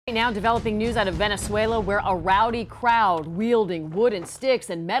Now developing news out of Venezuela, where a rowdy crowd wielding wooden sticks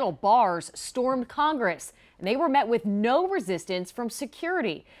and metal bars stormed Congress, and they were met with no resistance from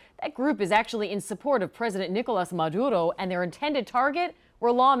security. That group is actually in support of President Nicolas Maduro, and their intended target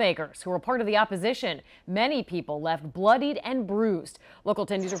were lawmakers who were part of the opposition. Many people left bloodied and bruised. Local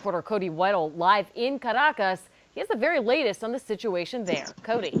 10 News reporter Cody Weddle live in Caracas. He has the very latest on the situation there.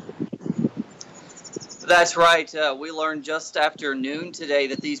 Cody. That's right. We learned just after noon today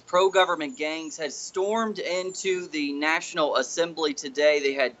that these pro-government gangs had stormed into the National Assembly today.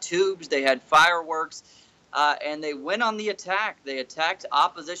 They had tubes, they had fireworks, and they went on the attack. They attacked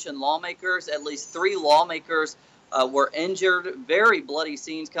opposition lawmakers. At least 3 lawmakers were injured. Very bloody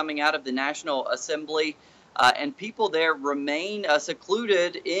scenes coming out of the National Assembly. And people there remain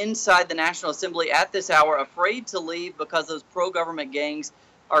secluded inside the National Assembly at this hour, afraid to leave because those pro-government gangs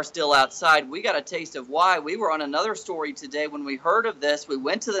are still outside. We got a taste of why. We were on another story today when we heard of this. We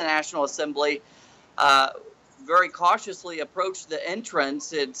went to the National Assembly, very cautiously approached the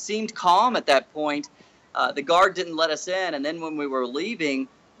entrance. It seemed calm at that point. The guard didn't let us in, and then when we were leaving,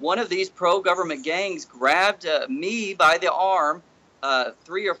 one of these pro-government gangs grabbed me by the arm.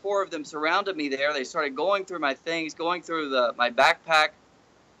 3 or 4 of them surrounded me there. They started going through my things, going through my backpack,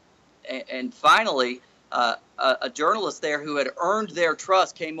 and finally, a journalist there who had earned their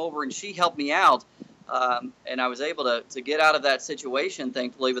trust came over and she helped me out. And I was able to get out of that situation,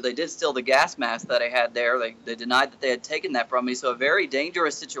 thankfully, but they did steal the gas mask that I had there. They denied that they had taken that from me. So a very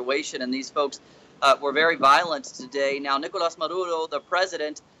dangerous situation, and these folks were very violent today. Now, Nicolas Maduro, the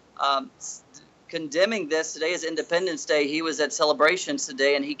president, condemning this. Today is Independence Day. He was at celebrations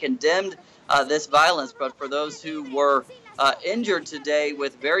today, and he condemned this violence. But for those who were injured today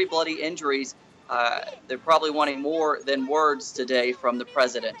with very bloody injuries, they're probably wanting more than words today from the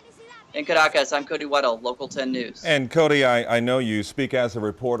president. In Caracas, I'm Cody Weddle, Local 10 News. And Cody, I know you speak as a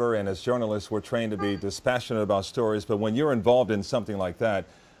reporter, and as journalists, we're trained to be dispassionate about stories. But when you're involved in something like that,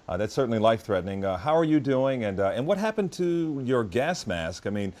 that's certainly life-threatening. How are you doing? And what happened to your gas mask? I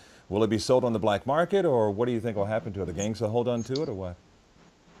mean, will it be sold on the black market, or what do you think will happen to it? The gangs will hold on to it, or what?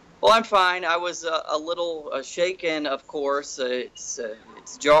 Well, I'm fine. I was a little shaken, of course. It's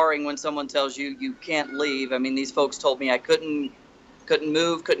jarring when someone tells you you can't leave. I mean, these folks told me I couldn't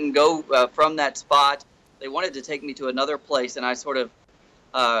move, couldn't go from that spot. They wanted to take me to another place, and I sort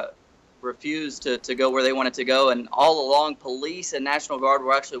of refused to go where they wanted to go. And all along, police and National Guard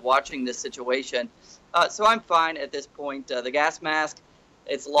were actually watching this situation. So I'm fine at this point. The gas mask,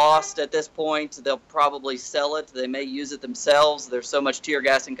 it's lost at this point. They'll probably sell it. They may use it themselves. There's so much tear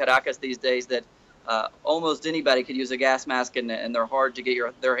gas in Caracas these days that almost anybody could use a gas mask, and they're hard to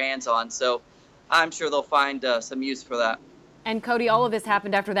get their hands on. So I'm sure they'll find some use for that. And Cody, all of this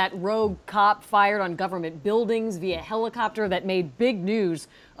happened after that rogue cop fired on government buildings via helicopter that made big news.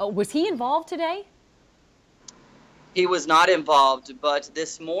 Was he involved today? He was not involved, but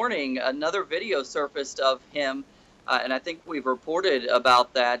this morning another video surfaced of him, and I think we've reported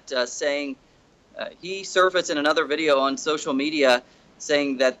about that, saying he surfaced in another video on social media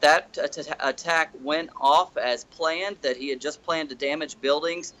saying that attack went off as planned, that he had just planned to damage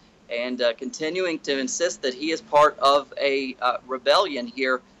buildings, and continuing to insist that he is part of a rebellion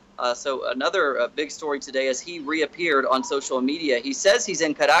here. So another big story today as he reappeared on social media. He says he's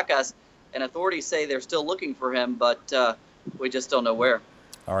in Caracas, and authorities say they're still looking for him, but we just don't know where.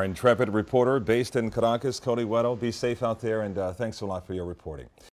 Our intrepid reporter based in Caracas, Cody Weddle, be safe out there, and thanks a lot for your reporting.